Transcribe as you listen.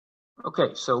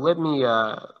Okay, so let me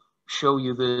show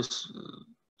you this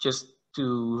just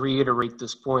to reiterate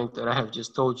this point that I have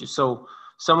just told you. So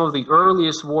some of the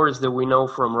earliest words that we know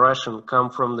from Russian come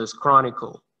from this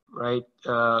chronicle, right,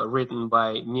 written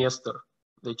by Nestor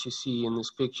that you see in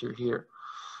this picture here.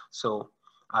 So,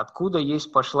 откуда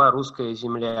есть пошла русская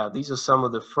земля? These are some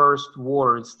of the first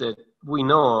words that we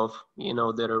know of, you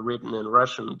know, that are written in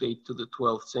Russian, date to the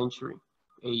 12th century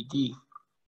AD.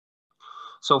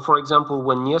 So, for example,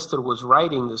 when Nestor was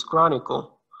writing this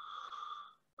chronicle,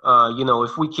 you know,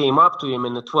 if we came up to him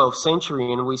in the 12th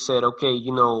century and we said, okay,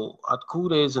 you know,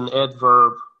 откуда is an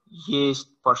adverb, есть,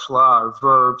 пошла are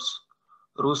verbs,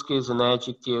 русская is an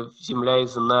adjective, земля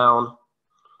is a noun,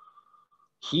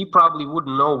 he probably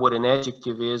wouldn't know what an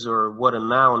adjective is or what a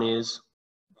noun is,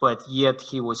 but yet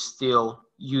he was still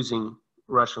using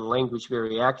Russian language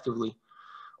very actively.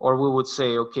 Or we would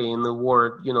say, okay, in the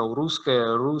word, you know,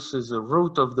 русская, Rus is the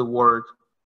root of the word,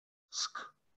 sk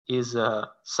is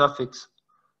a suffix,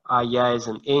 aya is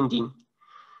an ending.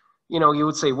 You know, you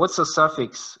would say, what's a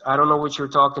suffix? I don't know what you're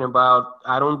talking about.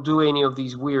 I don't do any of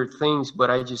these weird things, but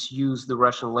I just use the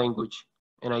Russian language,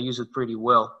 and I use it pretty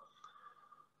well.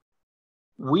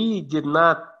 We did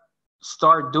not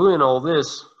start doing all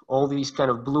this, all these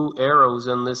kind of blue arrows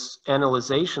and this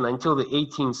analyzation until the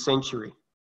 18th century.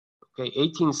 Okay,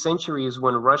 18th century is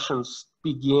when Russians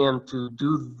began to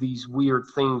do these weird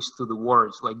things to the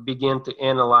words, like began to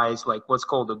analyze like what's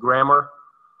called a grammar.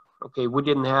 Okay, we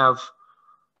didn't have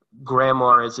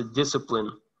grammar as a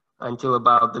discipline until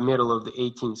about the middle of the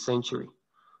 18th century,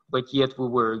 but yet we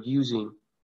were using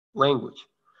language.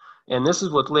 And this is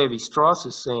what Levi-Strauss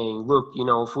is saying. Look, you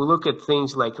know, if we look at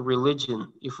things like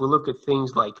religion, if we look at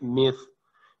things like myth,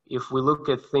 if we look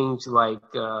at things like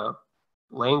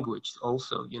language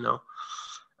also, you know,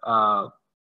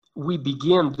 we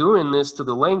began doing this to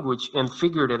the language and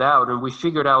figured it out, and we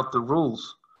figured out the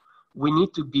rules. We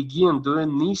need to begin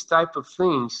doing these type of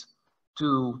things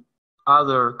to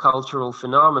other cultural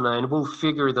phenomena, and we'll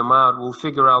figure them out. We'll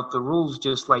figure out the rules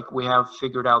just like we have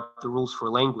figured out the rules for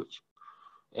language.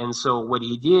 And so what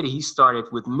he did, he started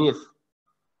with myth.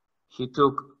 He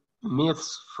took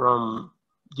myths from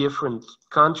different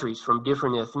countries, from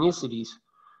different ethnicities,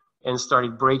 and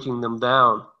started breaking them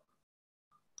down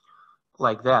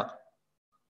like that.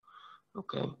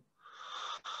 Okay.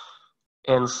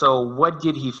 And so what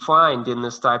did he find in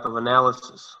this type of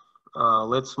analysis?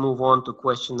 Let's move on to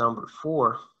question number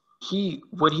 4.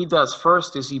 What he does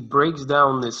first is he breaks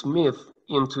down this myth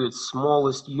into its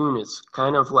smallest units,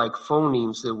 kind of like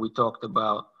phonemes that we talked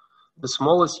about. The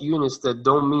smallest units that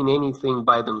don't mean anything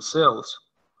by themselves,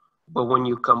 but when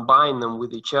you combine them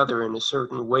with each other in a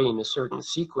certain way, in a certain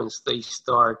sequence, they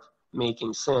start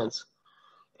making sense.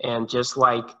 And just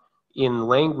like in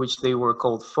language they were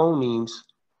called phonemes,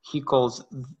 he calls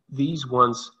these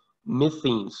ones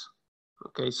mythemes.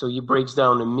 Okay, so he breaks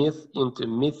down a myth into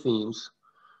mythemes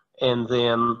and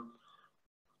then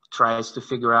tries to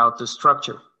figure out the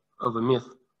structure of a myth.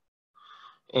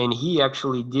 And he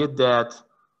actually did that.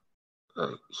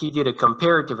 He did a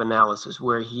comparative analysis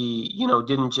where he, you know,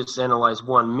 didn't just analyze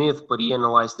one myth, but he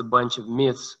analyzed a bunch of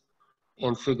myths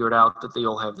and figured out that they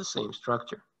all have the same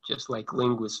structure, just like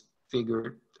linguists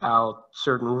figured out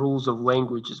certain rules of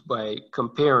languages by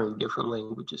comparing different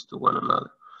languages to one another.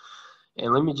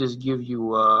 And let me just give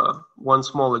you one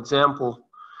small example.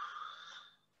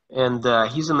 And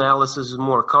his analysis is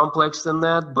more complex than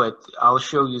that, but I'll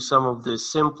show you some of the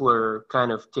simpler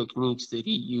kind of techniques that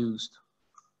he used.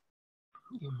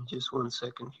 Give me just one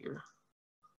second here.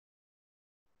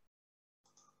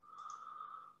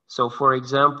 So for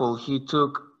example, he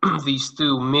took these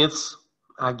two myths,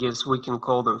 I guess we can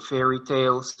call them fairy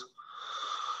tales.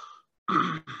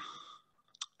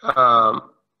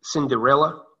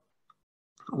 Cinderella,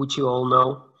 which you all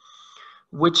know,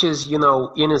 which is, you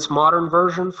know, in its modern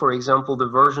version, for example, the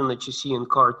version that you see in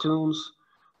cartoons,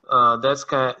 that's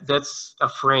a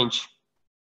French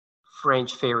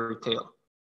fairy tale,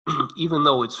 even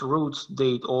though its roots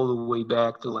date all the way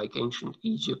back to like ancient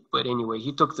Egypt. But anyway,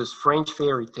 he took this French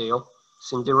fairy tale,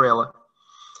 Cinderella,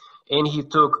 and he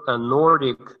took a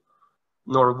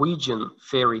Norwegian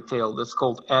fairy tale that's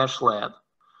called Aslad.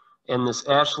 And this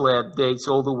Aslad dates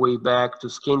all the way back to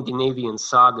Scandinavian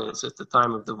sagas at the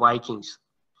time of the Vikings.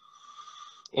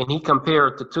 And he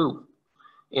compared the two.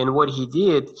 And what he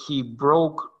did, he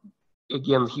broke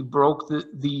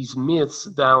these myths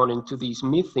down into these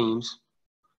mythemes.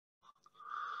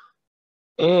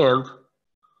 And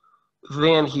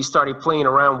then he started playing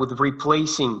around with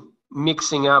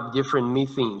mixing up different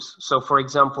mythemes. So for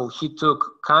example, he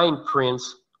took kind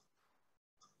prince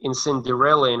in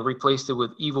Cinderella and replaced it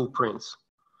with evil prince.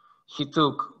 He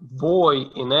took boy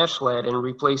in ashlat and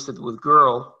replaced it with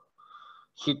girl.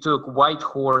 He took white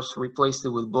horse, replaced it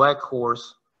with black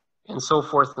horse, and so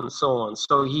forth and so on.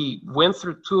 So he went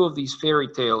through two of these fairy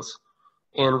tales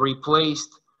and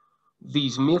replaced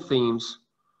these myth themes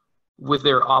with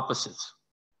their opposites.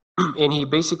 And he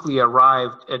basically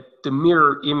arrived at the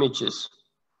mirror images.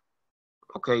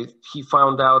 Okay, he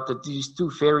found out that these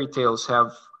two fairy tales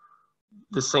have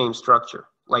the same structure.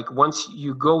 Like once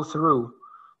you go through,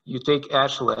 you take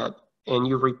ashlat and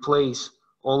you replace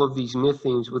all of these myth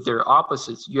themes with their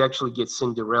opposites, you actually get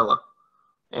Cinderella.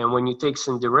 And when you take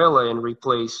Cinderella and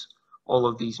replace all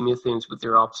of these myth themes with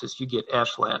their opposites, you get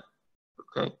ashlat.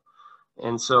 Okay,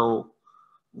 and so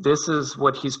this is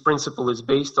what his principle is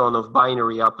based on, of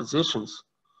binary oppositions,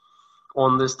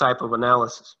 on this type of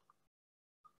analysis.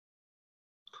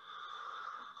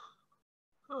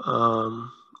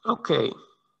 Okay,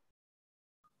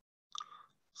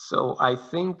 so I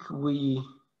think we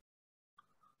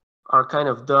are kind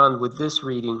of done with this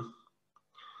reading.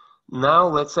 Now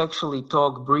let's actually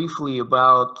talk briefly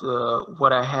about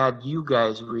what I had you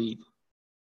guys read.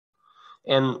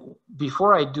 And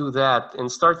before I do that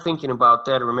and start thinking about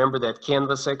that, remember that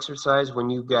canvas exercise when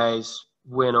you guys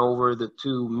went over the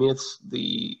two myths,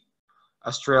 the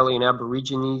Australian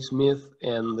Aborigines myth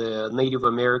and the Native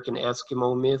American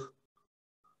Eskimo myth,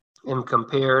 and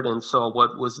compared and saw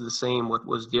what was the same, what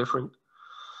was different.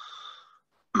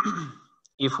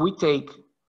 If we take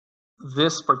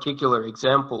this particular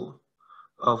example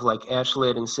of like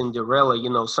ashlat and Cinderella,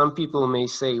 you know, some people may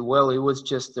say, well, it was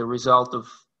just the result of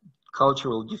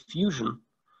cultural diffusion,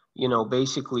 you know,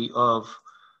 basically of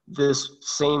this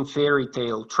same fairy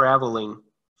tale traveling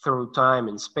through time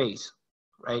and space,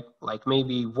 right? Like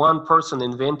maybe one person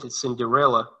invented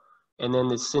Cinderella and then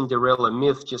the Cinderella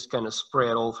myth just kind of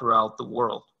spread all throughout the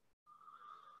world.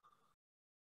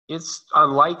 It's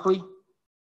unlikely,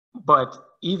 but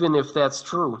even if that's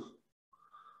true,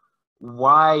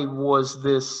 why was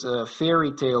this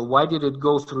fairy tale, why did it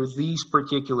go through these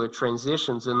particular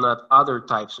transitions and not other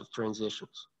types of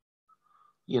transitions?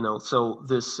 You know, so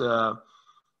this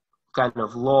kind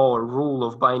of law or rule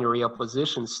of binary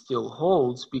opposition still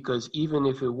holds, because even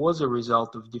if it was a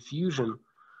result of diffusion,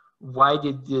 why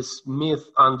did this myth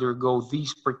undergo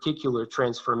these particular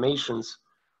transformations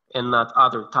and not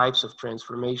other types of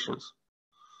transformations?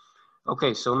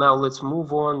 Okay, so now let's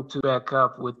move on to back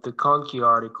up with the Conkey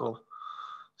article.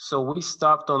 So we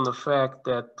stopped on the fact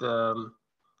that,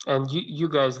 and you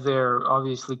guys there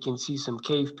obviously can see some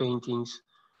cave paintings.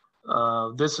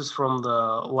 This is from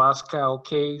the Lascaux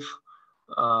cave,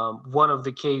 one of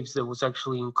the caves that was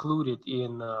actually included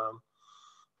in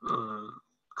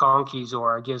Conkey's,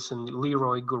 or I guess in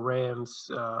Leroy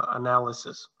Goran's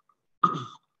analysis.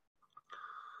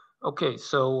 Okay,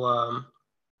 so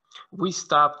we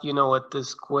stopped, you know, at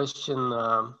this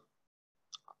question,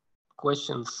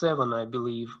 question 7, I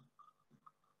believe.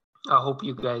 I hope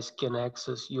you guys can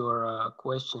access your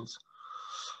questions.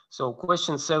 So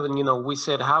question 7, you know, we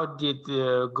said, how did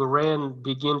Goran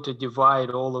begin to divide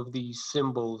all of these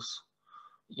symbols,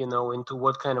 you know, into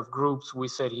what kind of groups? We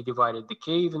said he divided the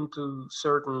cave into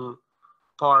certain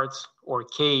parts, or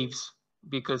caves,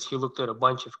 because he looked at a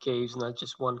bunch of caves, not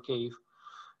just one cave.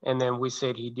 And then we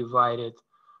said he divided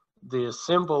the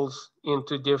symbols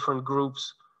into different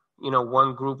groups. You know,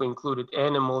 one group included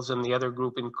animals and the other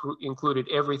group included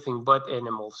everything but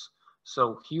animals.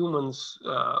 So humans,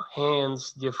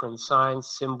 hands, different signs,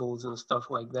 symbols, and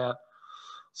stuff like that.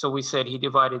 So we said he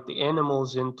divided the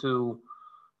animals into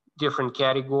different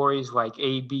categories like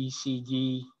A, B, C,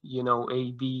 D, you know,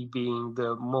 A, B being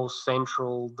the most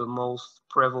central, the most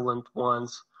prevalent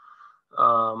ones,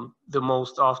 the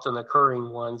most often occurring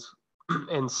ones,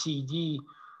 and C, D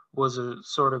was a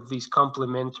sort of these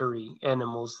complementary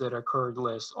animals that occurred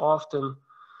less often,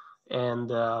 and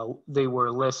they were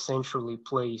less centrally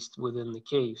placed within the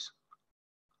caves.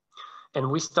 And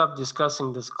we stopped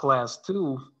discussing this class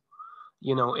 2,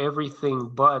 you know, everything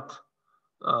but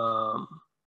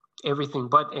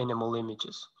animal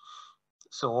images.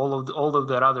 So all of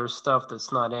that other stuff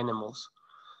that's not animals.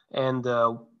 And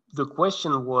the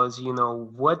question was, you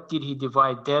know, what did he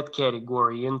divide that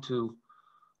category into?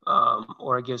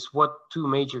 Or I guess what two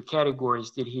major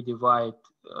categories did he divide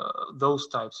those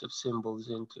types of symbols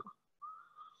into?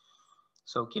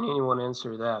 So can anyone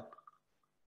answer that?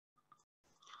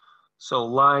 So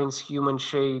lines, human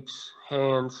shapes,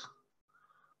 hands.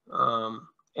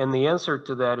 And the answer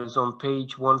to that is on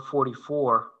page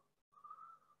 144.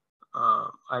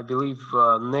 I believe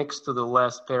next to the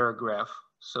last paragraph,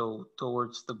 so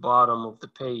towards the bottom of the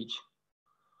page.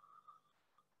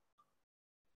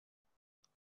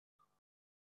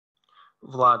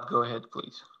 Vlad, go ahead,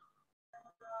 please.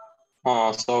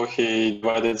 So he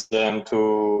divided them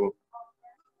to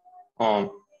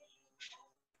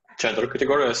gender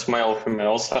categories, male,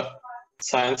 female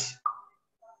signs,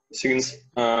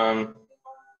 and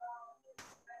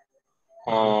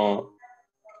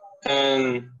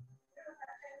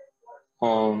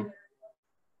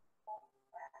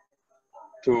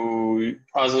to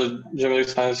other generic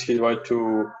signs he divided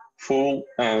to full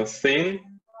and thin.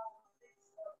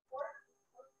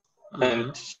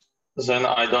 And then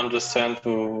I don't understand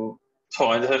so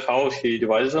I understand how he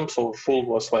divided them. So full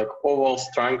was like ovals,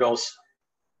 triangles,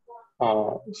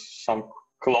 some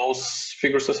close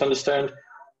figures as I understand,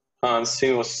 and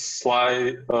thin was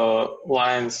slide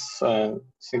lines and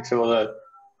things like that.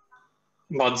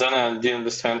 But then I didn't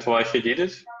understand why he did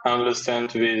it. I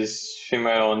understand with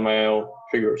female and male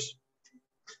figures.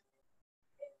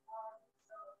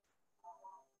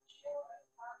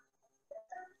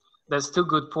 That's two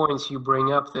good points you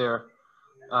bring up there.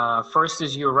 First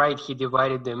is you're right, he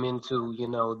divided them into, you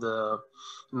know, the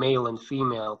male and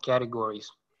female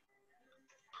categories.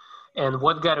 And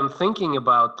what got him thinking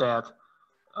about that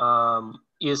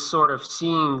is sort of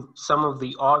seeing some of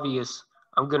the obvious,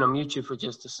 I'm going to mute you for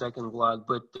just a second, Vlad,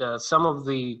 but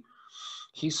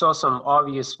he saw some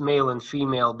obvious male and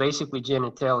female, basically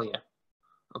genitalia.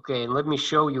 Okay, and let me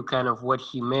show you kind of what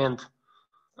he meant.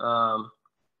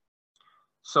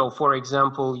 So for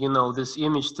example, you know, this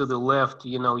image to the left,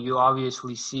 you know, you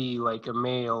obviously see like a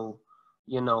male,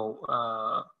 you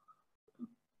know,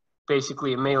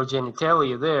 basically a male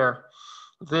genitalia there.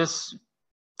 This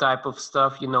type of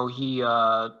stuff, you know, he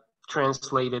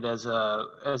translated as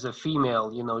a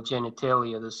female, you know,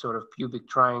 genitalia, this sort of pubic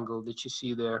triangle that you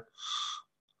see there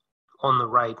on the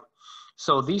right.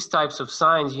 So these types of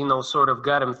signs, you know, sort of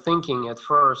got him thinking at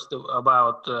first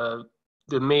about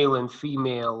the male and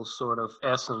female sort of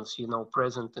essence, you know,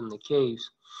 present in the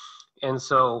caves. And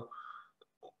so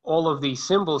all of these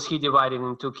symbols he divided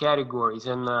into categories.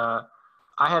 And I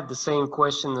had the same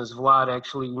question as Vlad,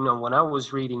 actually, you know, when I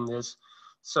was reading this.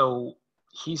 So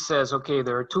he says, okay,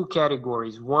 there are two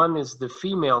categories. One is the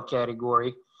female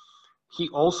category. He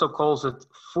also calls it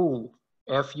full,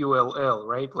 F-U-L-L,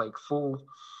 right? Like full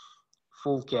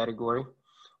category.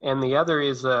 And the other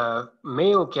is a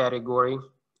male category,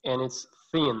 and it's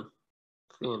thin,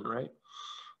 right?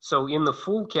 So in the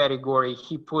full category,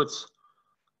 he puts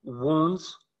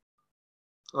wounds,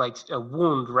 like a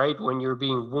wound, right? When you're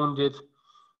being wounded,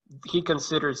 he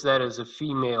considers that as a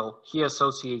female. He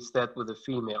associates that with a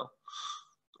female.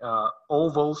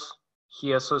 Ovals,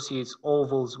 he associates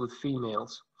ovals with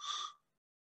females.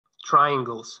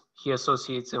 Triangles, he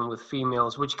associates them with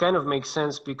females, which kind of makes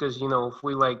sense because, you know, if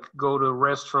we like go to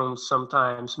restrooms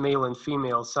sometimes, male and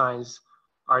female signs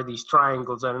are these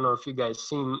triangles. I don't know if you guys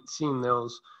seen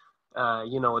those.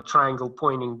 You know, a triangle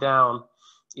pointing down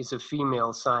is a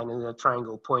female sign, and a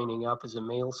triangle pointing up is a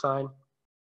male sign.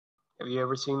 Have you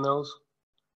ever seen those?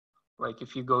 Like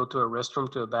if you go to a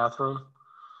restroom, to a bathroom.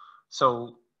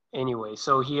 So anyway,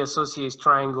 so he associates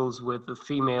triangles with the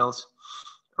females.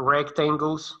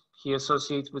 Rectangles, he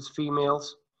associates with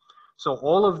females. So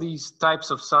all of these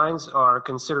types of signs are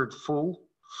considered full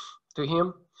to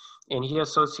him, and he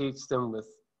associates them with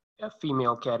a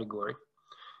female category.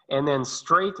 And then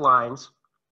straight lines,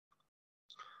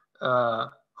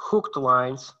 hooked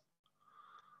lines,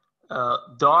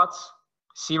 dots,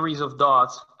 series of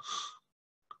dots,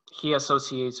 he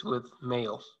associates with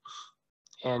male.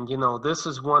 And, you know, this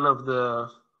is one of the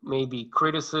maybe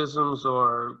criticisms,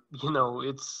 or, you know,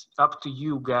 it's up to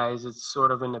you guys. It's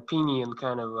sort of an opinion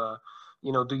kind of,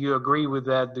 you know, do you agree with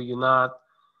that? Do you not?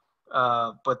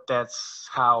 But that's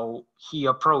how he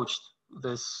approached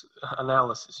this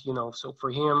analysis, you know. So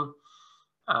for him,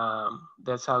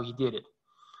 that's how he did it.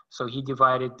 So he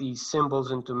divided these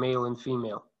symbols into male and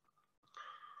female.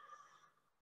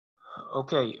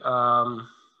 Okay,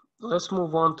 let's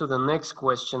move on to the next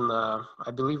question.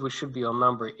 I believe we should be on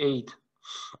number 8.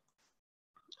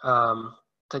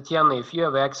 Tatiana, if you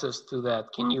have access to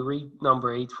that, can you read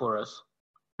number 8 for us?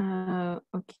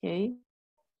 Okay.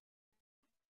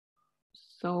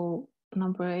 So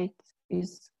number 8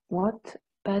 is, what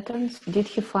patterns did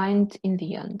he find in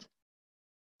the end?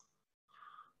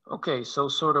 Okay, so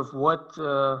sort of what,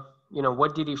 you know,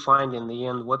 what did he find in the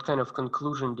end? What kind of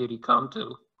conclusion did he come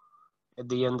to at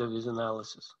the end of his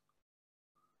analysis?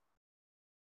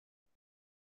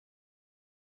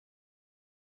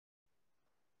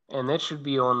 And that should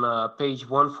be on page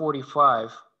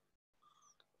 145.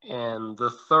 And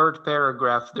the third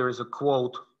paragraph, there is a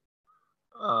quote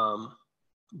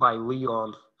by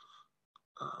Leon.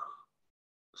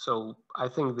 So I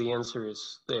think the answer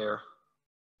is there.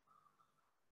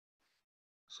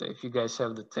 So if you guys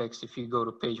have the text, if you go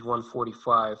to page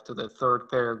 145 to the third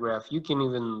paragraph, you can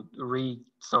even read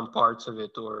some parts of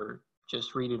it or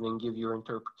just read it and give your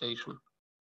interpretation.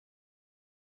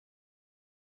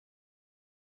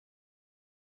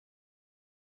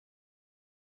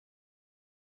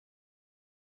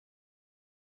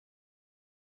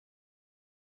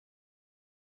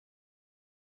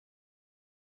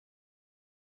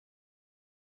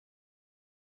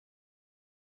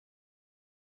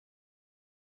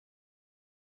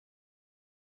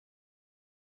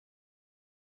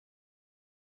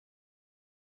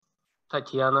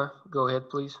 Tatiana, go ahead,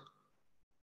 please.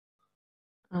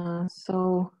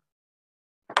 So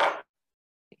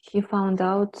he found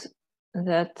out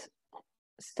that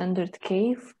standard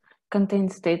cave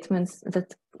contains statements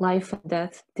that life and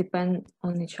death depend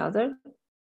on each other,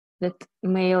 that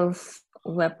males,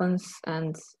 weapons,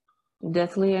 and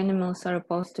deathly animals are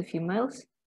opposed to females.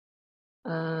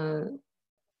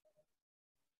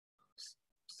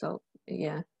 So,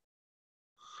 yeah.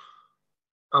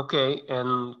 Okay,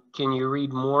 and can you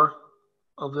read more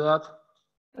of that?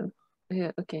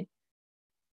 Yeah, okay.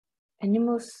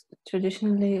 Animals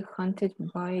traditionally hunted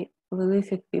by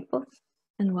prolific people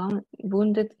and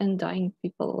wounded and dying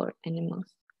people or animals.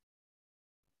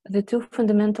 The two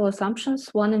fundamental assumptions,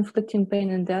 one inflicting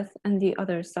pain and death and the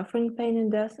other suffering pain and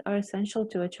death, are essential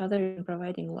to each other in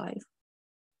providing life.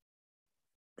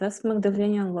 Thus,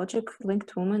 Magdalenian logic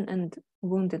linked women and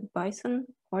wounded bison,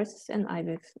 horses, and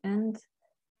ibex, and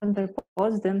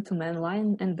contraposed them to man,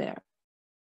 lion, and bear,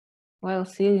 while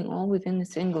seeing all within a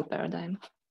single paradigm.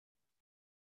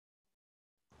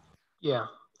 Yeah,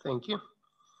 thank you.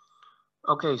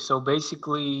 Okay, so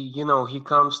basically, you know, he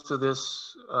comes to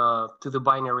this, to the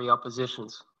binary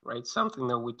oppositions, right? Something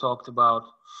that we talked about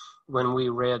when we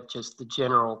read just the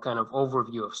general kind of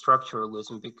overview of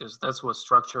structuralism, because that's what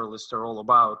structuralists are all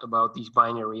about these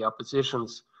binary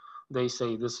oppositions. They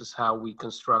say this is how we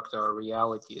construct our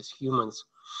reality as humans.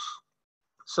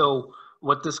 So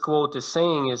what this quote is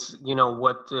saying is, you know,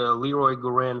 what Leroy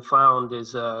Gorin found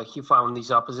is he found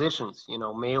these oppositions, you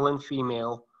know, male and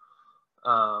female,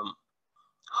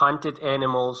 hunted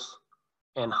animals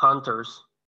and hunters,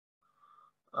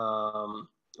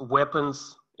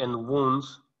 weapons and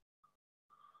wounds,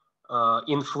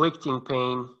 inflicting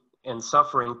pain and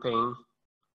suffering pain.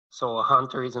 So a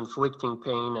hunter is inflicting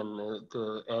pain and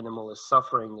the animal is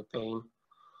suffering the pain.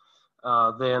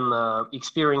 Then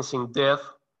experiencing death,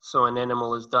 so an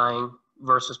animal is dying,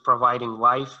 versus providing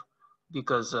life,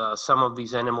 because some of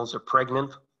these animals are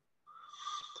pregnant.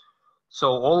 So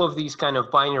all of these kind of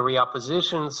binary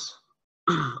oppositions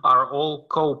are all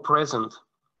co-present.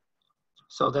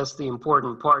 So that's the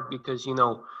important part, because, you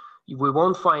know, we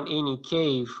won't find any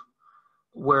cave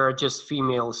where just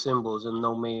female symbols and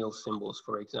no male symbols,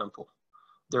 for example.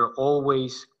 They're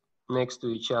always next to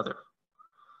each other.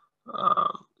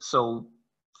 So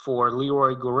for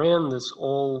Leroy Gorin, this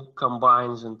all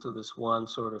combines into this one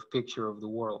sort of picture of the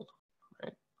world,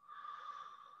 right?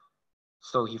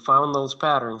 So he found those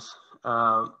patterns.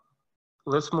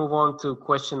 Let's move on to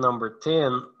question number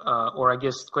 10, or I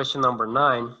guess question number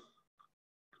 9.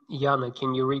 Yana,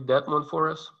 can you read that one for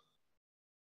us?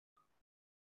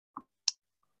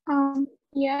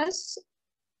 Yes.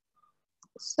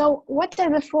 So what are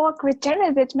the 4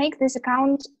 criteria that make this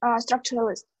account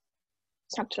structuralist?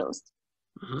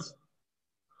 Mm-hmm.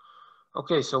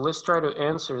 Okay, so let's try to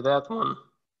answer that one.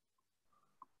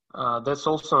 That's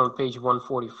also on page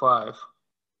 145.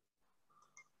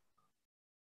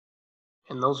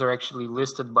 And those are actually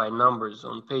listed by numbers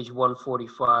on page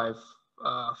 145,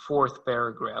 4th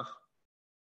paragraph.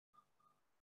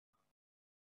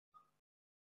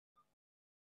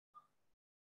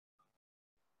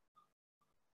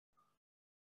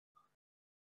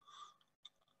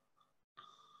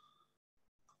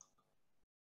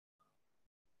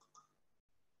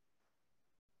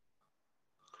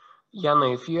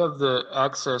 Yana, if you have the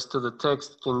access to the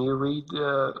text, can you read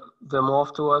them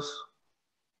off to us?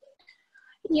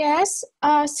 Yes.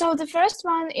 So the first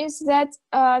one is that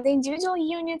the individual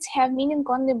units have meaning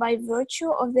only by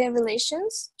virtue of their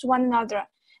relations to one another.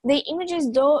 The images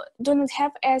do not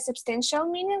have a substantial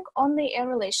meaning, only a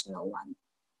relational one.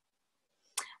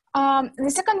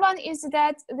 The second one is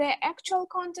that the actual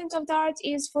content of the art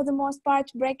is, for the most part,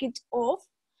 bracket off.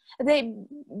 The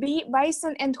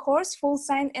bison and horse, full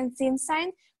sign and thin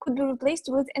sign, could be replaced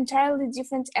with entirely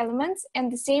different elements, and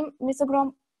the same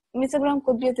mythogram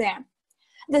could be there.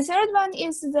 The third one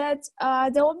is that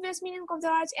the obvious meaning of the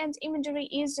art and imagery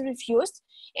is refused,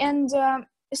 and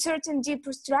certain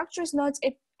deeper structures not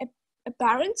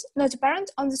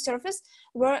apparent on the surface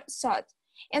were sought.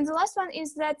 And the last one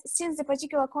is that since the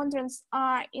particular contents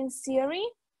are in theory,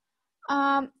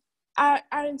 are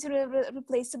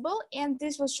replaceable, and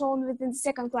this was shown within the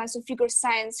second class of figure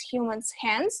science, humans,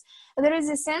 hands, there is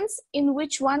a sense in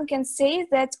which one can say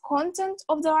that content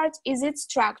of the art is its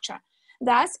structure.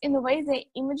 Thus, in a way, the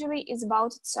imagery is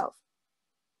about itself.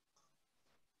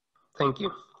 Thank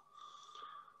you.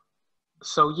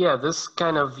 So yeah, this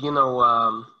kind of, you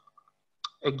know,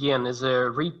 again, is a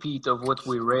repeat of what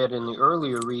we read in the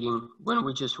earlier reading when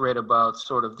we just read about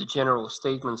sort of the general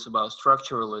statements about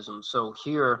structuralism. So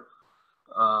here,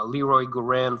 Leroy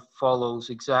Gorin follows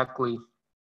exactly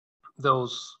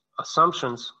those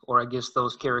assumptions, or I guess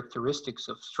those characteristics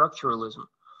of structuralism.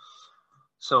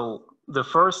 So the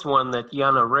first one that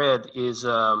Yana read is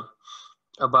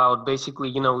about basically,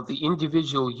 you know, the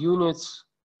individual units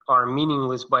are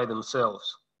meaningless by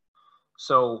themselves.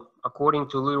 So according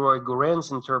to Leroy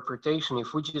Gorin's interpretation,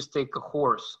 if we just take a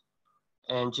horse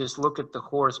and just look at the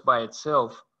horse by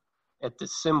itself, at the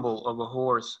symbol of a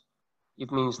horse,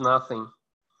 it means nothing.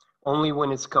 Only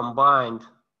when it's combined,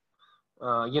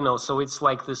 you know, so it's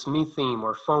like this metheme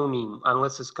or phoneme.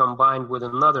 Unless it's combined with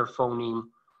another phoneme,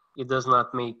 it does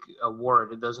not make a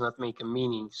word, it does not make a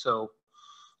meaning. So,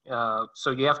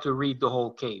 so you have to read the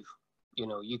whole cave. You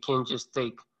know, you can't just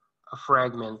take a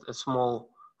fragment, a small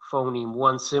phoneme,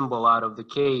 one symbol out of the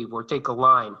cave, or take a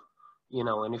line, you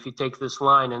know, and if you take this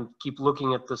line and keep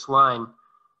looking at this line,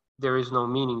 there is no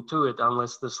meaning to it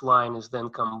unless this line is then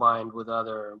combined with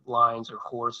other lines or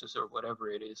horses or whatever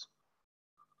it is.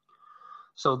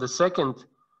 So the second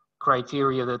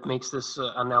criteria that makes this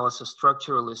analysis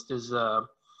structuralist is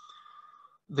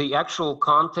the actual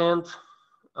content.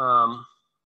 Well,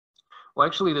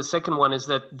 actually, the second one is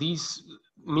that these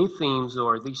methemes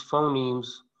or these phonemes,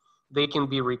 they can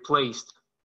be replaced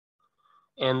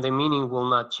and the meaning will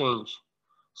not change.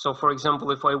 So for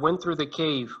example, if I went through the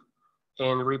cave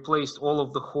and replaced all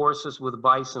of the horses with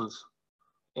bisons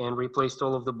and replaced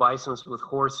all of the bisons with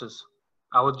horses,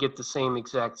 I would get the same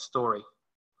exact story.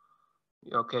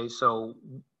 Okay, so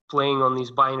playing on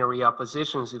these binary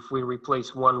oppositions, if we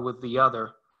replace one with the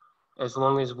other, as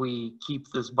long as we keep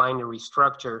this binary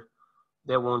structure,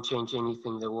 that won't change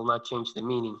anything, that will not change the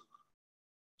meaning.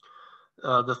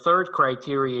 The third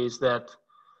criteria is that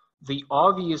the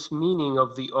obvious meaning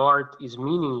of the art is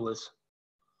meaningless.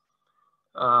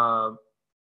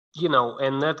 You know,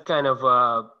 and that kind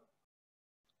of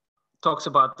talks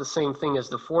about the same thing as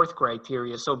the fourth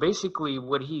criteria. So basically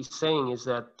what he's saying is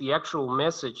that the actual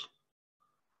message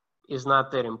is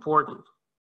not that important.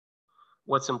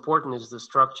 What's important is the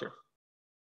structure.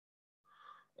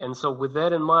 And so with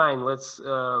that in mind, let's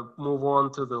move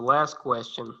on to the last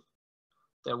question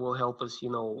that will help us, you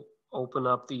know, open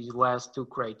up these last two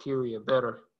criteria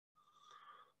better.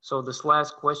 So this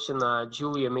last question,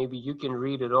 Julia, maybe you can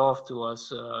read it off to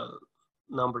us,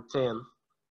 number 10.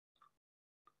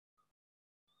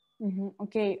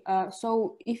 Okay,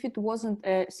 so if it wasn't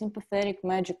a sympathetic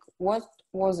magic, what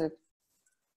was it?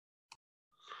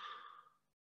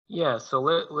 Yeah, so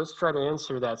let's try to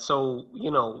answer that. So,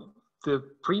 you know, the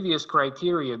previous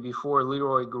criteria before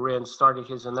Leroy Gorin started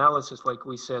his analysis, like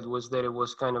we said, was that it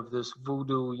was kind of this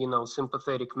voodoo, you know,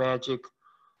 sympathetic magic.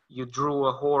 You drew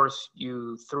a horse,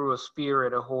 you threw a spear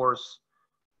at a horse,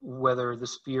 whether the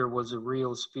spear was a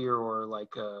real spear or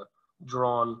like a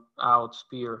drawn out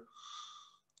spear.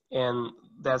 And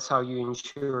that's how you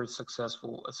ensure a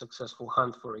successful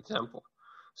hunt, for example.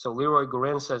 So Leroy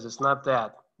Gorin says it's not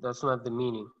that. That's not the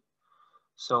meaning.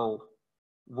 So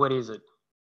what is it?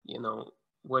 You know,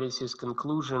 what is his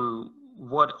conclusion?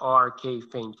 What are cave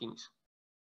paintings?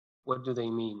 What do they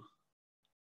mean?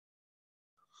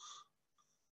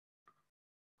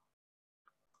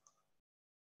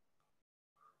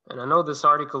 And I know this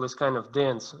article is kind of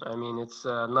dense. I mean, it's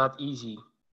not easy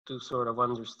to sort of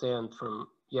understand from,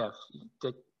 yeah,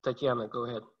 Tatiana, go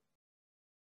ahead.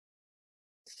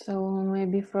 So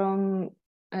maybe from,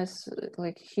 as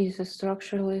like he's a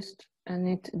structuralist and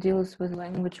it deals with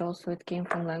language also, it came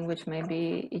from language,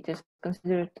 maybe it is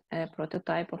considered a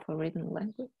prototype of a written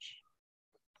language.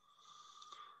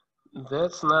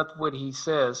 That's not what he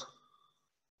says.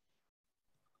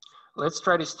 Let's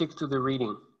try to stick to the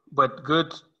reading, but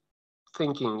good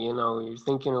thinking, you know, you're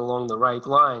thinking along the right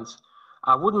lines.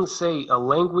 I wouldn't say a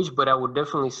language, but I would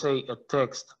definitely say a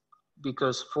text,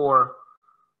 because for,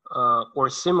 or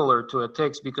similar to a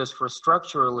text, because for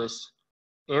structuralists,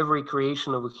 every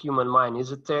creation of a human mind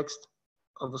is a text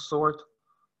of a sort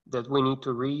that we need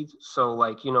to read. So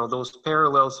like, you know, those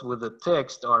parallels with the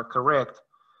text are correct,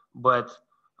 but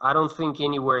I don't think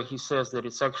anywhere he says that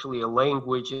it's actually a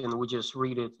language and we just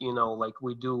read it, you know, like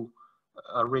we do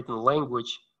a written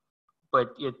language.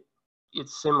 but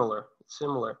it's similar. It's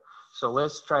similar. So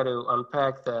let's try to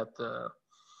unpack that.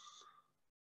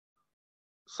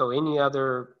 So any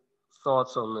other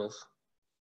thoughts on this?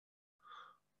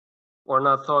 Or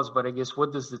not thoughts, but I guess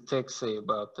what does the text say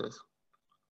about this?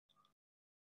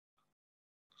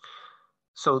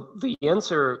 So the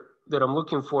answer that I'm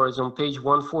looking for is on page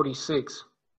 146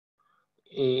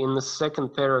 in the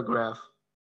second paragraph,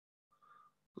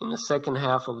 in the second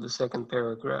half of the second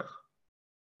paragraph.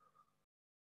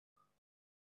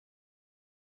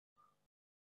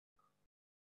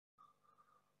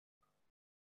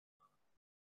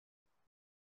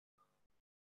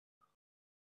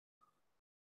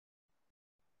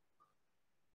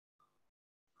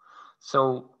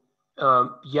 So,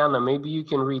 Jana, maybe you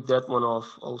can read that one off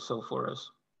also for us.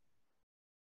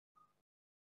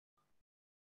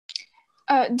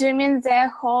 Do you mean the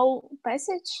whole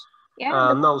passage?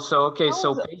 Yeah. No, so, okay,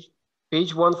 so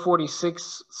page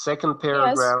 146, second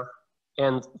paragraph,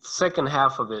 and second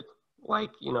half of it,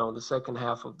 like, you know, the second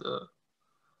half of the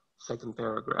second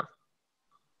paragraph.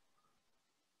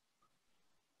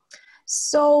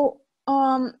 So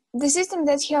the system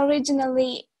that he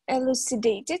originally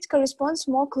elucidated corresponds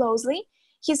more closely,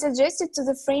 he suggested, to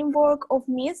the framework of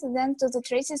myth than to the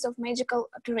traces of magical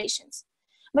operations.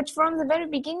 But from the very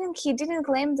beginning, he didn't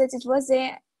claim that it was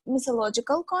a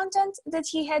mythological content that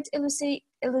he had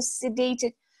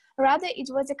elucidated. Rather, it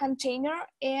was a container,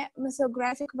 a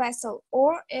mythographic vessel,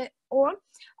 or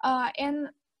an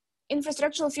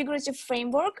infrastructural figurative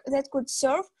framework that could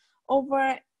serve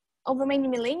over many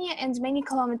millennia and many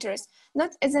kilometers,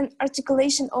 not as an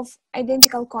articulation of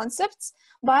identical concepts,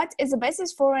 but as a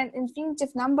basis for an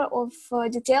infinite number of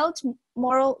detailed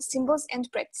moral symbols and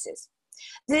practices.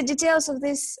 The details of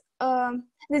this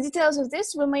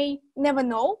we may never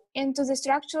know, and to the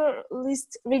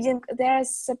structuralist reading their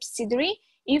subsidiary,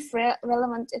 if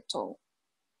relevant at all.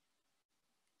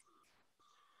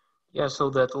 Yeah, so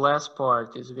that last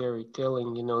part is very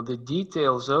telling. You know, the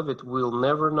details of it we'll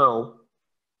never know.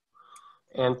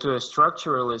 And to a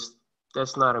structuralist,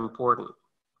 that's not important.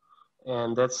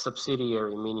 And that's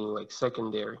subsidiary, meaning like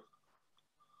secondary.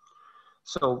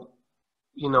 So,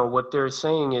 you know, what they're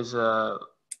saying is the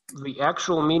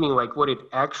actual meaning, like what it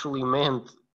actually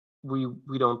meant,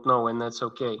 we don't know, and that's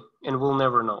okay. And we'll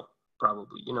never know,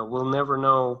 probably. You know, we'll never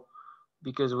know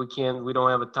because we don't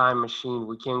have a time machine.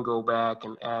 We can't go back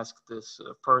and ask this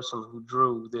person who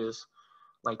drew this,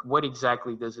 like, what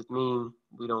exactly does it mean?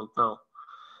 We don't know.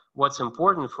 What's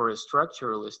important for a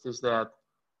structuralist is that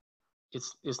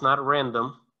it's not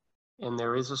random, and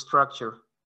there is a structure,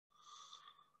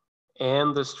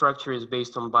 and the structure is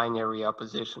based on binary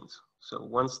oppositions. So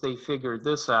once they figure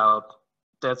this out,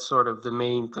 that's sort of the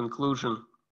main conclusion,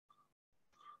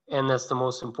 and that's the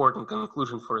most important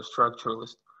conclusion for a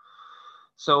structuralist.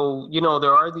 So, you know,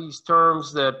 there are these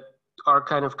terms that are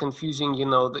kind of confusing. You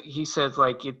know, he said,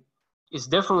 like, it is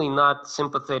definitely not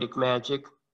sympathetic magic.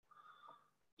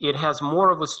 It has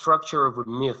more of a structure of a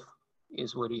myth,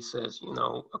 is what he says. You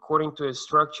know, according to his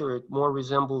structure, it more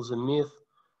resembles a myth,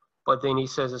 but then he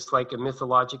says it's like a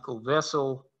mythological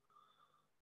vessel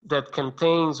that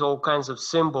contains all kinds of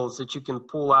symbols that you can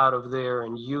pull out of there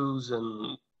and use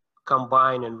and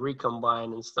combine and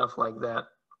recombine and stuff like that.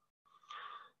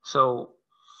 So,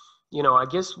 you know, I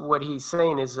guess what he's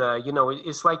saying is, you know,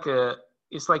 it's like a,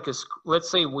 let's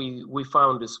say we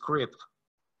found a script,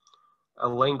 a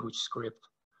language script,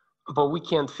 but we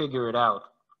can't figure it out.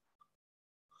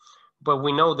 But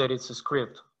we know that it's a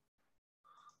script.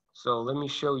 So let me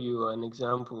show you an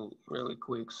example really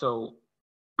quick. So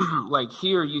like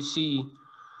here you see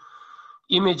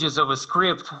images of a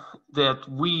script that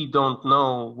we don't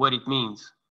know what it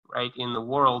means, right? In the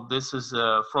world, this is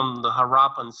from the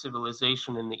Harappan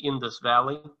civilization in the Indus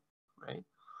Valley, right?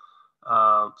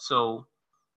 So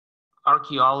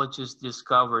archaeologists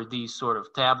discover these sort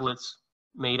of tablets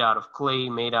made out of clay,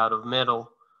 made out of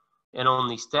metal. And on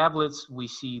these tablets, we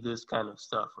see this kind of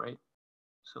stuff, right?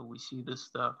 So we see this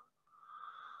stuff.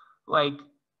 Like,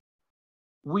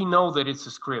 we know that it's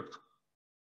a script,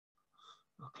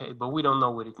 okay, but we don't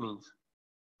know what it means.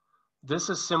 This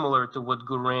is similar to what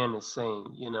Guran is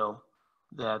saying, you know,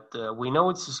 that we know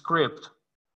it's a script,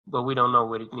 but we don't know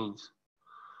what it means.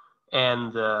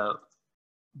 And,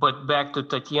 but back to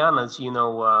Tatiana's, you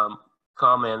know,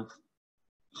 comment,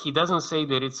 he doesn't say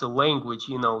that it's a language,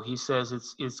 you know, he says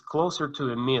it's closer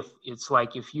to a myth. It's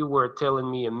like if you were telling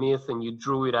me a myth and you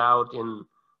drew it out in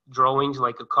drawings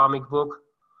like a comic book,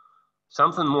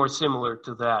 something more similar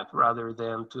to that rather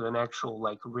than to an actual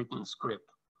like written script.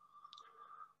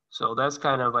 So that's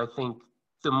kind of, I think,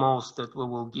 the most that we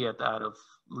will get out of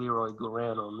Leroy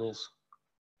Guran on this.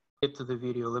 get to the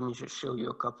video, let me just show you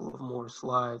a couple of more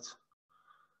slides.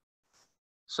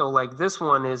 So like this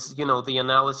one is, you know, the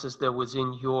analysis that was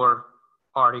in your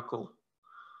article.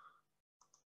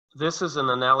 This is an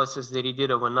analysis that he did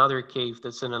of another cave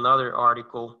that's in another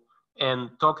article.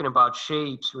 And talking about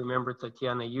shapes, remember,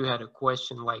 Tatiana, you had a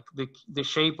question, like the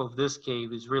shape of this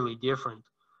cave is really different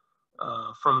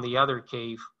from the other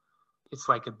cave. It's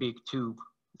like a big tube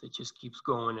that just keeps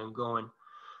going and going.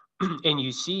 And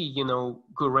you see, you know,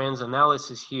 Guérin's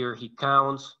analysis here, he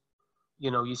counts, you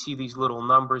know, you see these little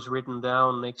numbers written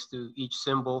down next to each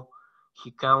symbol. He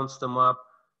counts them up.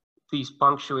 These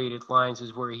punctuated lines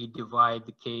is where he divides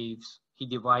the caves. He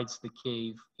divides the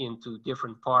cave into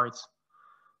different parts.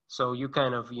 So you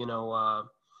kind of, you know,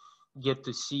 get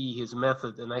to see his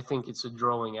method. And I think it's a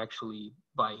drawing actually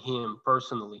by him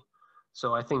personally.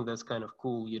 So I think that's kind of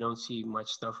cool. You don't see much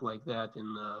stuff like that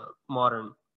in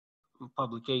modern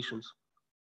publications.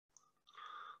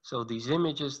 So these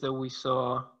images that we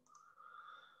saw.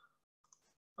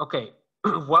 Okay,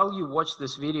 while you watch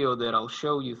this video that I'll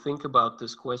show you, think about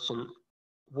this question.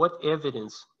 What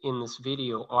evidence in this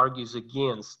video argues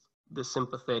against the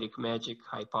sympathetic magic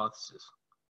hypothesis?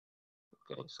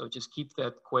 Okay, so just keep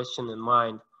that question in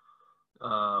mind.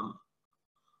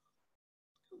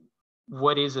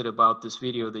 What is it about this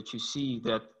video that you see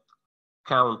that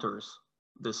counters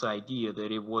this idea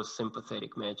that it was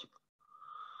sympathetic magic?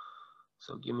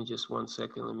 So give me just 1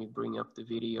 second. Let me bring up the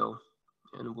video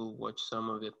and we'll watch some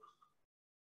of it.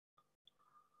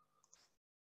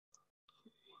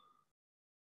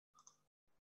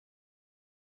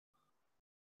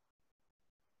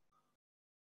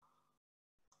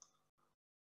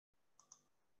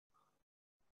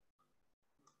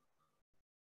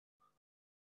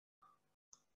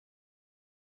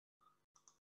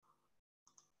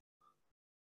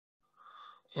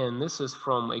 And this is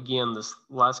from, again, this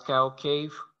Lascaux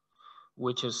cave,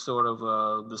 which is sort of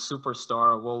the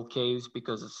superstar of all caves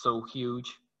because it's so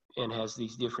huge and has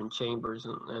these different chambers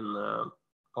and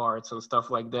parts and stuff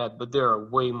like that. But there are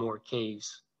way more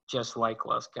caves just like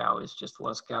Lascaux. It's just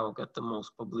Lascaux got the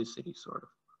most publicity, sort of.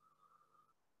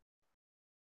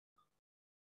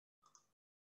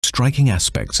 Striking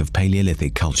aspects of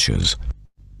Paleolithic cultures.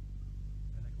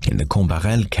 In the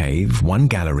Combarel cave, one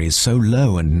gallery is so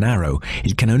low and narrow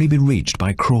it can only be reached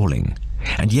by crawling,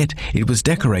 and yet it was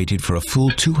decorated for a full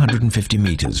 250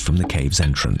 meters from the cave's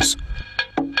entrance.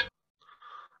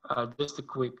 Just a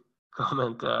quick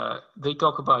comment. They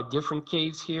talk about different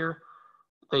caves here.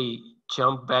 They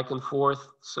jump back and forth,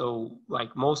 so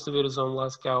like most of it is on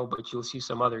Lascaux, but you'll see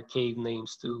some other cave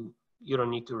names too. You don't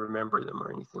need to remember them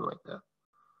or anything like that.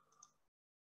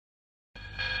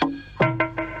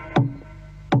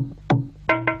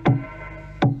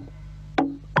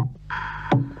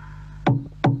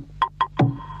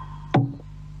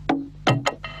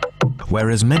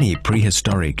 Whereas many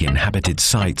prehistoric inhabited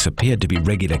sites appeared to be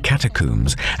regular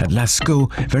catacombs, at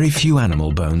Lascaux very few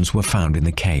animal bones were found in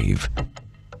the cave.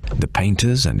 The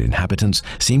painters and inhabitants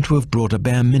seem to have brought a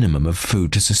bare minimum of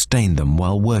food to sustain them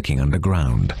while working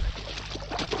underground.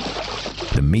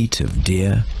 The meat of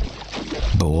deer,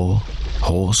 boar,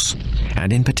 horse,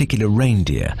 and in particular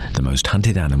reindeer, the most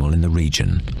hunted animal in the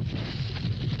region.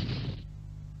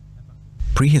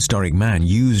 Prehistoric man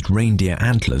used reindeer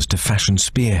antlers to fashion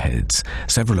spearheads,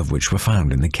 several of which were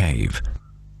found in the cave.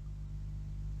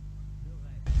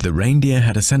 The reindeer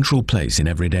had a central place in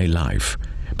everyday life,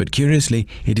 but curiously,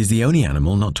 it is the only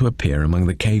animal not to appear among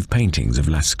the cave paintings of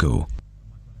Lascaux.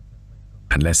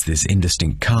 Unless this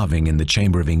indistinct carving in the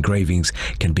chamber of engravings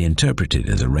can be interpreted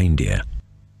as a reindeer.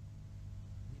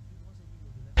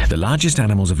 The largest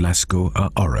animals of Lascaux are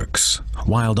aurochs,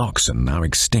 wild oxen now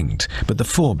extinct, but the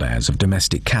forebears of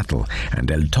domestic cattle, and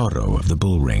el toro of the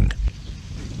bull ring.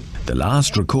 The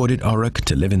last recorded auroch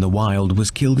to live in the wild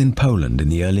was killed in Poland in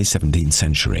the early 17th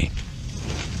century.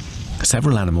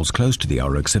 Several animals close to the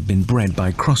aurochs have been bred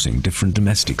by crossing different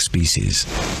domestic species.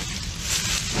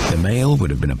 The male would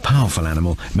have been a powerful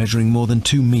animal, measuring more than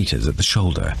 2 meters at the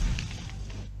shoulder.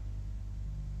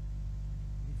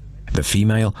 The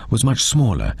female was much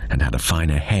smaller and had a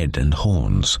finer head and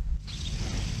horns.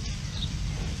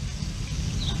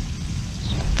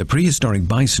 The prehistoric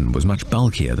bison was much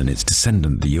bulkier than its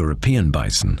descendant, the European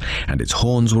bison, and its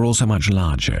horns were also much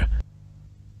larger.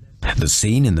 The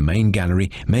scene in the main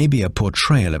gallery may be a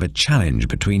portrayal of a challenge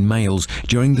between males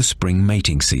during the spring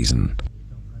mating season.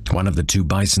 One of the two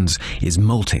bisons is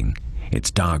molting,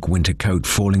 its dark winter coat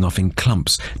falling off in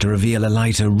clumps to reveal a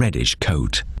lighter reddish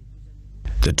coat.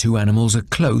 The two animals are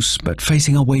close but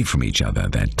facing away from each other,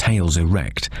 their tails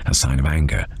erect, a sign of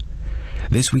anger.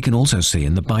 This we can also see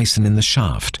in the bison in the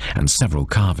shaft and several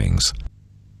carvings.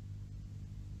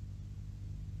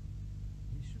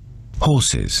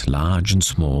 Horses, large and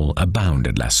small, abound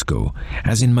at Lascaux,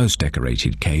 as in most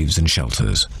decorated caves and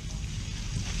shelters.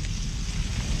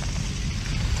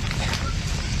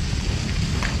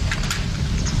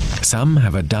 Some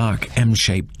have a dark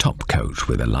M-shaped top coat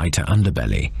with a lighter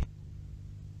underbelly.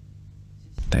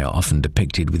 They are often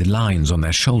depicted with lines on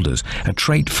their shoulders, a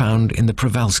trait found in the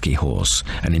Przewalski horse,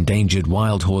 an endangered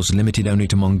wild horse limited only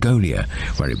to Mongolia,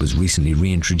 where it was recently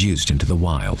reintroduced into the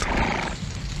wild.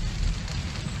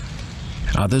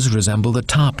 Others resemble the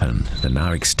tarpan, the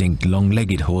now extinct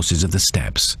long-legged horses of the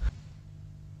steppes.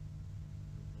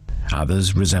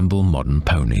 Others resemble modern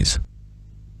ponies.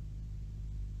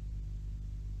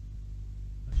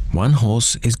 One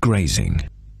horse is grazing,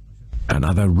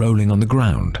 another rolling on the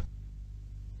ground.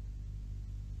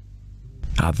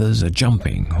 Others are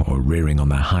jumping or rearing on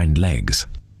their hind legs.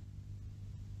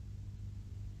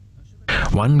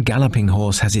 One galloping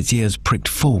horse has its ears pricked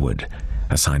forward,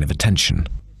 a sign of attention.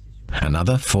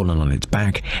 Another, fallen on its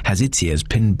back, has its ears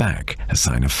pinned back, a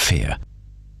sign of fear.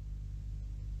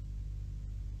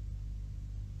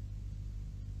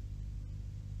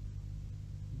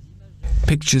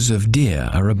 Pictures of deer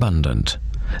are abundant.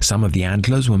 Some of the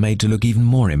antlers were made to look even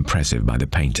more impressive by the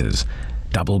painters.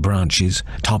 Double branches,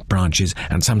 top branches,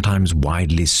 and sometimes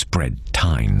widely spread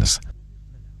tines.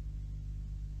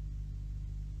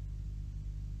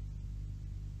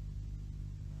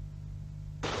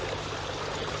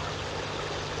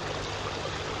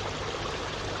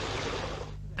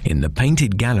 In the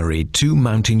painted gallery, two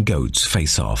mountain goats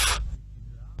face off.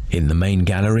 In the main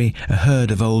gallery, a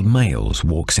herd of old males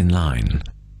walks in line.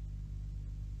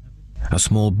 A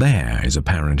small bear is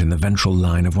apparent in the ventral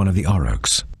line of one of the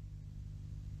aurochs.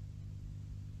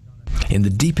 In the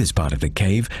deepest part of the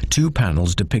cave, two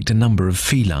panels depict a number of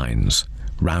felines: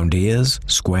 round ears,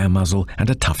 square muzzle, and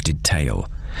a tufted tail.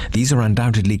 These are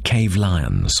undoubtedly cave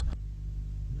lions.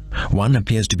 One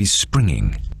appears to be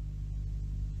springing,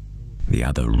 the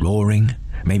other roaring,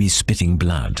 maybe spitting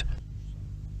blood.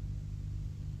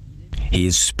 He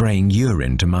is spraying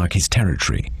urine to mark his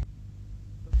territory.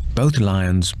 Both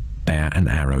lions bear an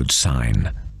arrowed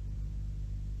sign.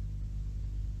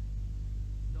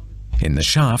 In the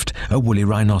shaft, a woolly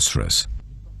rhinoceros.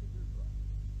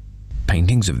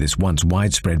 Paintings of this once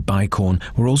widespread bicorn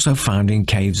were also found in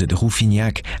caves at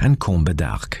Rouffignac and Combe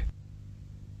d'Arc.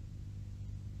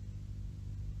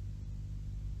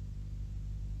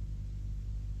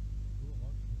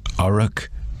 Auroch,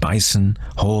 bison,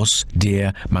 horse,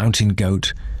 deer, mountain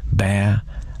goat, bear,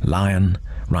 lion,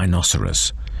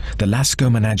 rhinoceros. The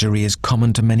Lascaux menagerie is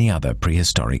common to many other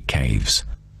prehistoric caves.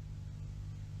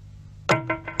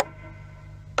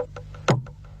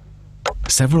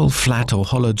 Several flat or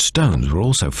hollowed stones were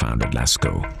also found at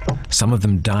Lascaux, some of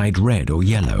them dyed red or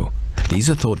yellow. These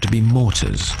are thought to be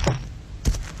mortars.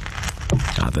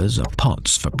 Others are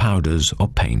pots for powders or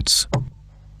paints.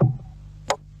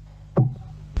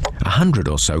 100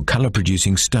 or so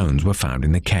color-producing stones were found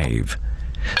in the cave.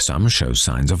 Some show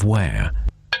signs of wear.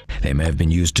 They may have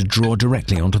been used to draw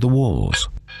directly onto the walls,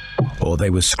 or they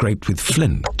were scraped with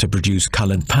flint to produce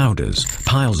colored powders,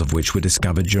 piles of which were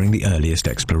discovered during the earliest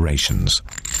explorations.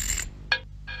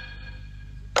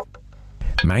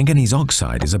 Manganese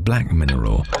oxide is a black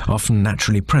mineral, often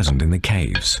naturally present in the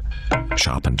caves.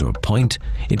 Sharpened to a point,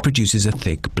 it produces a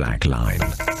thick black line.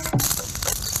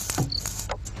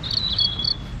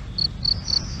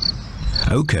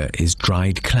 Ochre is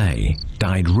dried clay,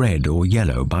 dyed red or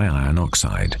yellow by iron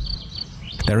oxide.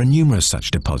 There are numerous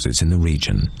such deposits in the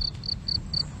region.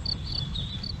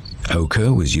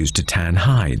 Ochre was used to tan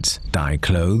hides, dye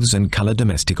clothes, and color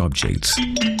domestic objects.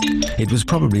 It was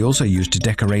probably also used to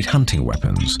decorate hunting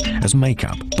weapons, as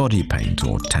makeup, body paint,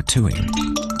 or tattooing.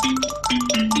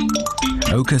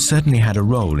 Ochre certainly had a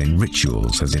role in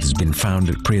rituals, as it has been found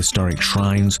at prehistoric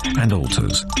shrines and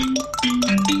altars.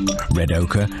 Red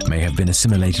ochre may have been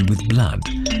assimilated with blood,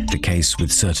 the case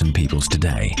with certain peoples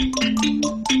today.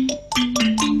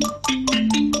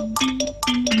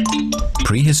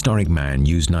 Prehistoric man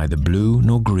used neither blue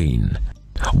nor green.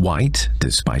 White,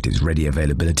 despite its ready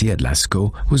availability at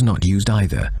Lascaux, was not used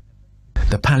either.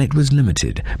 The palette was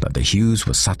limited, but the hues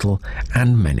were subtle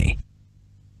and many.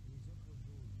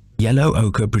 Yellow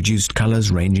ochre produced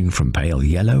colors ranging from pale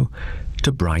yellow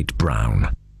to bright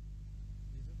brown.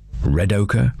 Red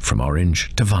ochre from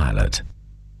orange to violet.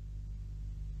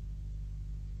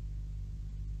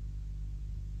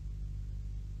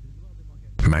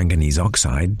 Manganese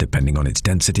oxide, depending on its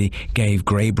density, gave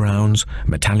grey browns,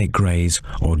 metallic greys,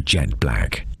 or jet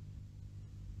black.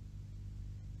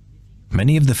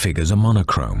 Many of the figures are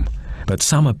monochrome, but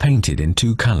some are painted in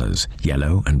two colors,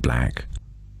 yellow and black,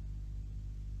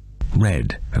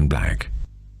 red and black.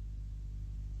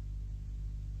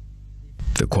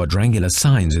 The quadrangular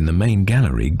signs in the main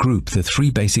gallery group the three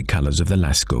basic colors of the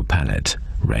Lascaux palette: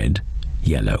 red,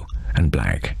 yellow, and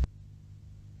black.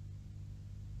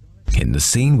 In the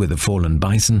scene with the fallen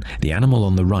bison, the animal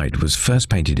on the right was first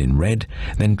painted in red,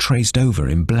 then traced over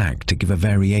in black to give a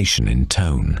variation in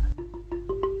tone.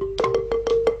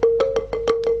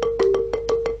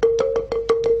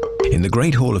 In the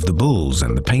Great Hall of the Bulls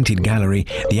and the painted gallery,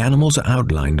 the animals are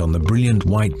outlined on the brilliant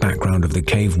white background of the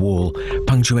cave wall,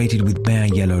 punctuated with bare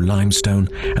yellow limestone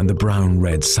and the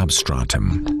brown-red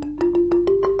substratum.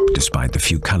 Despite the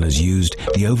few colors used,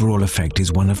 the overall effect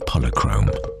is one of polychrome.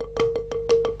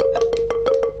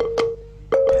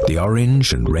 The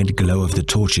orange and red glow of the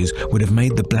torches would have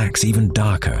made the blacks even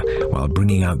darker, while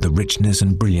bringing out the richness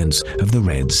and brilliance of the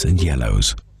reds and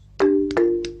yellows.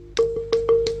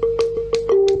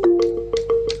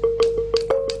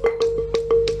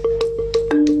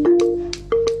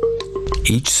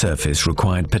 Each surface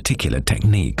required particular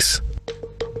techniques.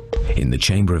 In the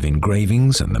chamber of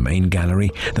engravings and the main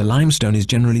gallery, the limestone is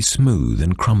generally smooth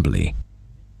and crumbly.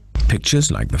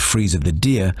 Pictures like the frieze of the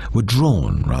deer were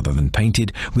drawn rather than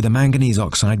painted with a manganese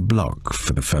oxide block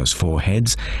for the first 4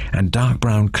 heads and dark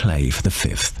brown clay for the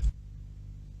 5th.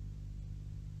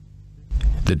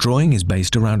 The drawing is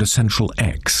based around a central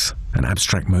X, an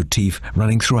abstract motif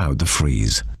running throughout the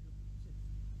frieze.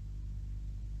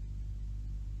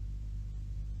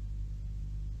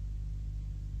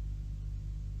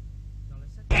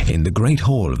 In the Great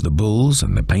Hall of the Bulls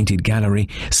and the painted gallery,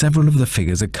 several of the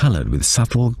figures are coloured with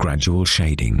subtle, gradual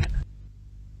shading.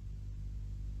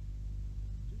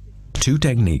 2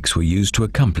 techniques were used to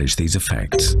accomplish these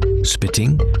effects: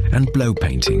 spitting and blow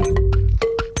painting.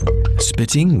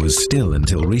 Spitting was still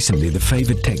until recently the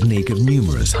favoured technique of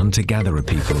numerous hunter-gatherer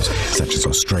peoples, such as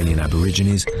Australian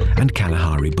Aborigines and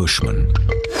Kalahari Bushmen.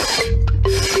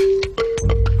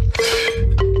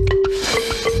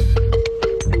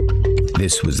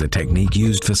 This was the technique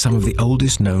used for some of the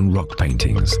oldest known rock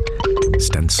paintings,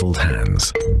 stenciled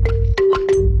hands.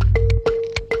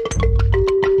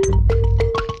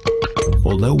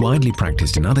 Although widely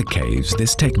practiced in other caves,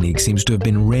 this technique seems to have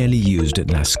been rarely used at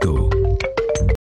Lascaux.